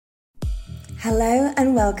Hello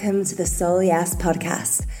and welcome to the Soul Yes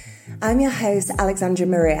podcast. I'm your host, Alexandra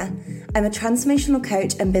Maria. I'm a transformational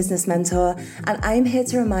coach and business mentor, and I'm here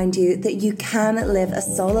to remind you that you can live a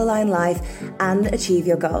soul-aligned life and achieve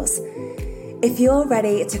your goals. If you're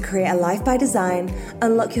ready to create a life by design,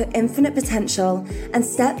 unlock your infinite potential, and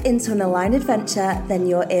step into an aligned adventure, then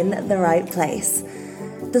you're in the right place.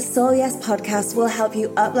 The Soul Yes podcast will help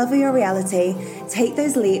you up-level your reality, take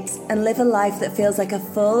those leaps, and live a life that feels like a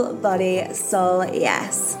full-body soul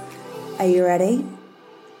yes. Are you ready?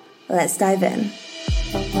 Let's dive in.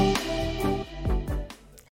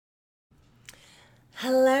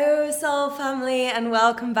 Hello, Soul family, and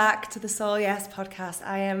welcome back to the Soul Yes podcast.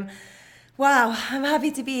 I'm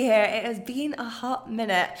happy to be here. It has been a hot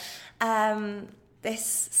minute.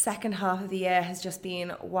 This second half of the year has just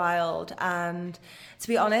been wild, and to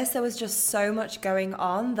be honest, there was just so much going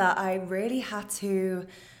on that I really had to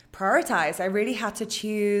prioritize. I really had to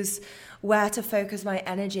choose where to focus my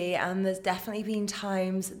energy, and there's definitely been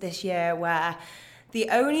times this year where the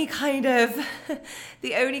only kind of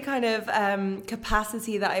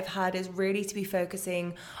capacity that I've had is really to be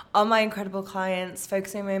focusing on my incredible clients,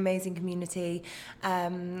 focusing on my amazing community,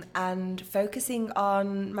 and focusing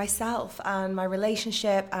on myself and my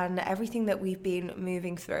relationship and everything that we've been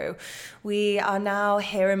moving through. We are now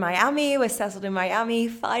here in Miami. We're settled in Miami.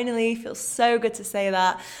 Finally, feels so good to say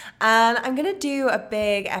that. And I'm going to do a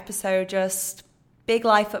big episode, just big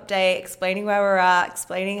life update, explaining where we're at,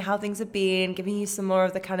 explaining how things have been, giving you some more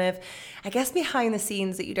of the kind of, I guess, behind the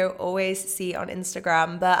scenes that you don't always see on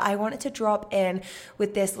Instagram. But I wanted to drop in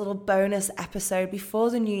with this little bonus episode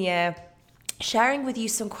before the new year, sharing with you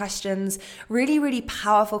some questions, really, really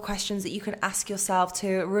powerful questions that you can ask yourself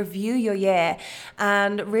to review your year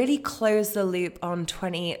and really close the loop on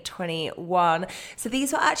 2021. So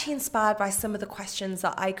these were actually inspired by some of the questions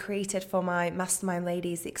that I created for my Mastermind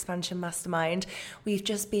Ladies, the Expansion Mastermind. We've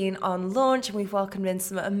just been on launch and we've welcomed in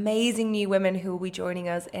some amazing new women who will be joining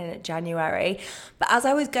us in January. But as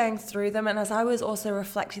I was going through them and as I was also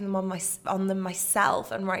reflecting them on them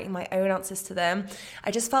myself and writing my own answers to them,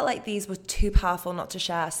 I just felt like these were too powerful not to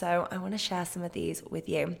share, so I want to share some of these with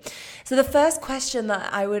you. So the first question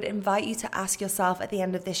that I would invite you to ask yourself at the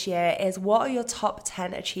end of this year is, what are your top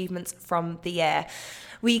 10 achievements from the year?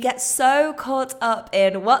 We get so caught up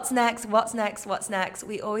in what's next.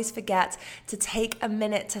 We always forget to take a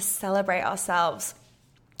minute to celebrate ourselves.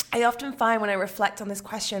 I often find when I reflect on this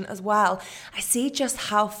question as well, I see just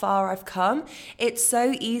how far I've come. It's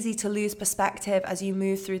so easy to lose perspective as you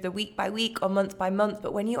move through the week by week or month by month,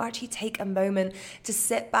 but when you actually take a moment to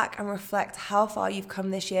sit back and reflect how far you've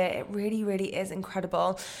come this year, it really, really is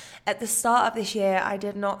incredible. At the start of this year, I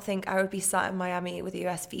did not think I would be sat in Miami with a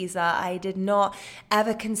US visa. I did not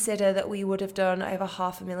ever consider that we would have done over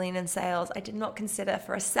 $500,000 in sales. I did not consider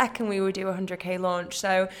for a second we would do a 100K launch.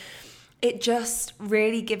 So it just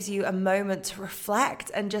really gives you a moment to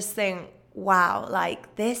reflect and just think, wow,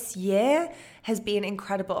 like this year has been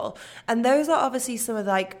incredible. And those are obviously some of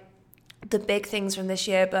the big things from this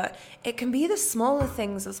year, but it can be the smaller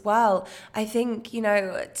things as well. I think,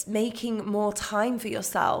 it's making more time for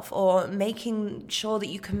yourself, or making sure that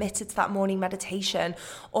you committed to that morning meditation,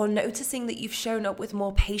 or noticing that you've shown up with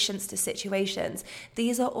more patience to situations.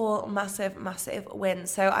 These are all massive, massive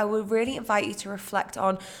wins. So I would really invite you to reflect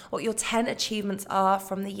on what your 10 achievements are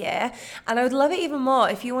from the year. And I would love it even more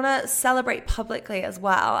if you want to celebrate publicly as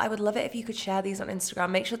well. I would love it if you could share these on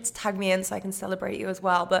Instagram. Make sure to tag me in so I can celebrate you as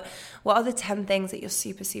well. But what are the 10 things that you're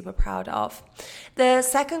super, super proud of? The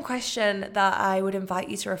second question that I would invite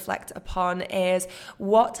you to reflect upon is,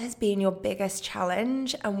 what has been your biggest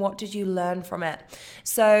challenge and what did you learn from it?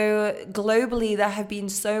 So globally, there have been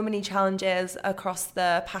so many challenges across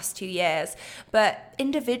the past 2 years, but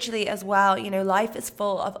individually as well, life is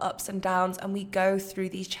full of ups and downs, and we go through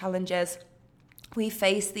these challenges. We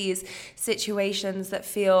face these situations that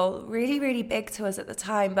feel really, really big to us at the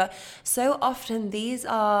time, but so often these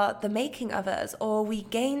are the making of us, or we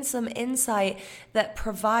gain some insight that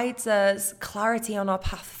provides us clarity on our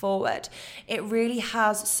path forward. It really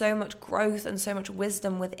has so much growth and so much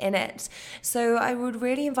wisdom within it. So I would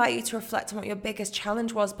really invite you to reflect on what your biggest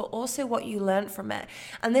challenge was, but also what you learned from it.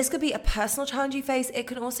 And this could be a personal challenge you face. It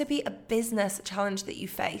could also be a business challenge that you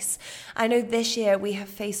face. I know this year we have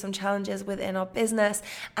faced some challenges within our business,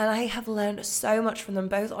 and I have learned so much from them,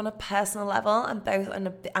 both on a personal level and both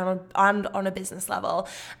on a business level.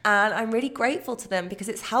 And I'm really grateful to them because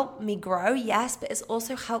it's helped me grow, yes, but it's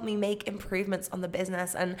also helped me make improvements on the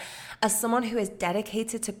business. And as someone who is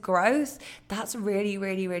dedicated to growth, that's really,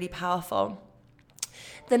 really, really powerful.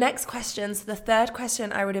 The next question, so the third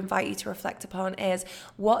question I would invite you to reflect upon is,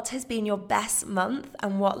 what has been your best month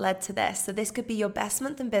and what led to this? So this could be your best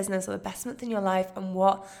month in business or the best month in your life and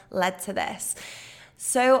what led to this.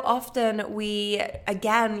 So often we,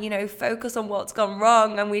 again, focus on what's gone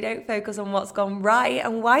wrong and we don't focus on what's gone right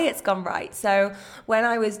and why it's gone right. So when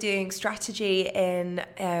I was doing strategy in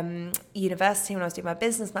university, when I was doing my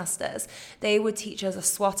business masters, they would teach us a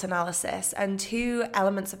SWOT analysis, and two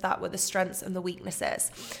elements of that were the strengths and the weaknesses.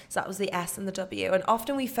 So that was the S and the W. And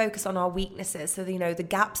often we focus on our weaknesses, so the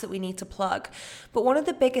gaps that we need to plug. But one of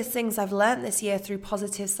the biggest things I've learned this year through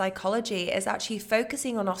positive psychology is actually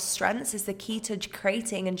focusing on our strengths is the key to creating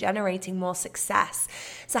and generating more success.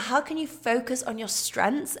 So how can you focus on your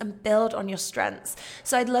strengths and build on your strengths?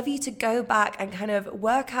 So I'd love you to go back and kind of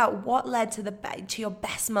work out what led to your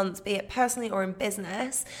best months, be it personally or in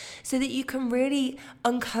business, so that you can really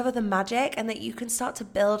uncover the magic and that you can start to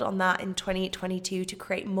build on that in 2022 to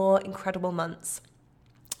create more incredible months.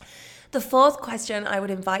 The fourth question I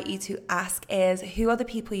would invite you to ask is, who are the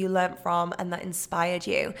people you learned from and that inspired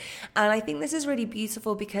you? And I think this is really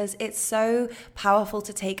beautiful because it's so powerful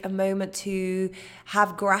to take a moment to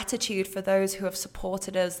have gratitude for those who have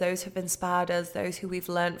supported us, those who have inspired us, those who we've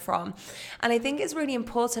learned from. And I think it's really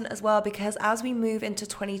important as well because as we move into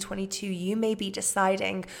 2022, you may be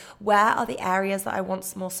deciding, where are the areas that I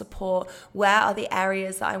want more support? Where are the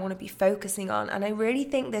areas that I want to be focusing on? And I really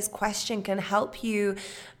think this question can help you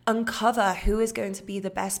uncover who is going to be the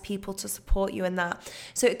best people to support you in that.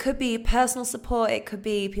 So it could be personal support, it could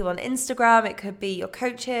be people on Instagram, it could be your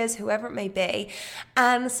coaches, whoever it may be.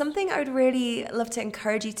 And something I would really love to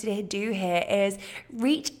encourage you to do here is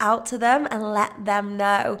reach out to them and let them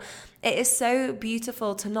know. It is so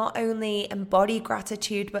beautiful to not only embody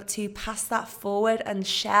gratitude, but to pass that forward and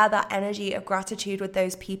share that energy of gratitude with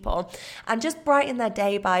those people and just brighten their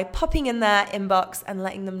day by popping in their inbox and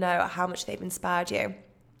letting them know how much they've inspired you.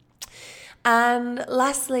 And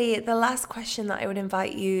lastly, the last question that I would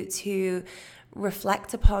invite you to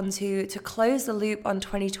reflect upon to close the loop on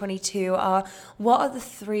 2022 are, what are the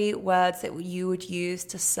 3 words that you would use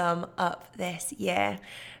to sum up this year?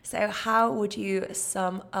 So how would you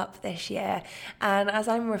sum up this year? And as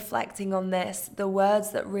I'm reflecting on this, the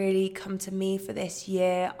words that really come to me for this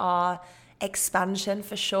year are expansion,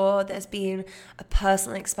 for sure. There's been a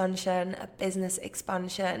personal expansion, a business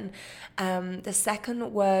expansion. The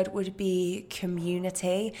second word would be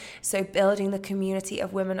community. So building the community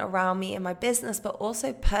of women around me in my business, but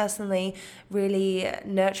also personally, really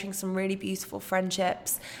nurturing some really beautiful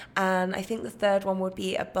friendships. And I think the third one would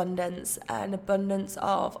be abundance, an abundance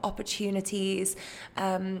of opportunities,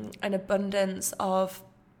 an abundance of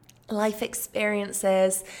life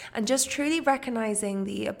experiences, and just truly recognizing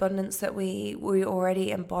the abundance that we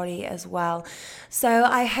already embody as well. So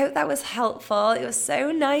I hope that was helpful. It was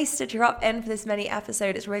so nice to drop in for this mini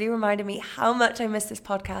episode. It's really reminded me how much I miss this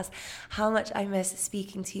podcast, how much I miss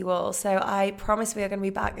speaking to you all. So I promise we are going to be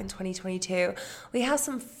back in 2022. We have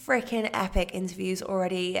some freaking epic interviews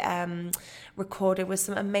already recorded with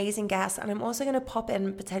some amazing guests, and I'm also going to pop in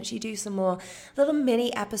and potentially do some more little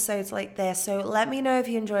mini episodes like this. So let me know if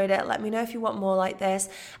you enjoyed it. Let me know if you want more like this.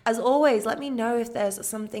 As always, let me know if there's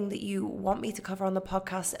something that you want me to cover on the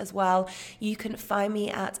podcast as well. You can find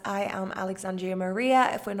me at I am Alexandria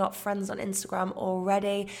Maria if we're not friends on Instagram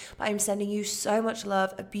already. But I'm sending you so much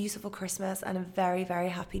love, a beautiful Christmas, and a very, very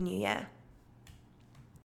happy New Year.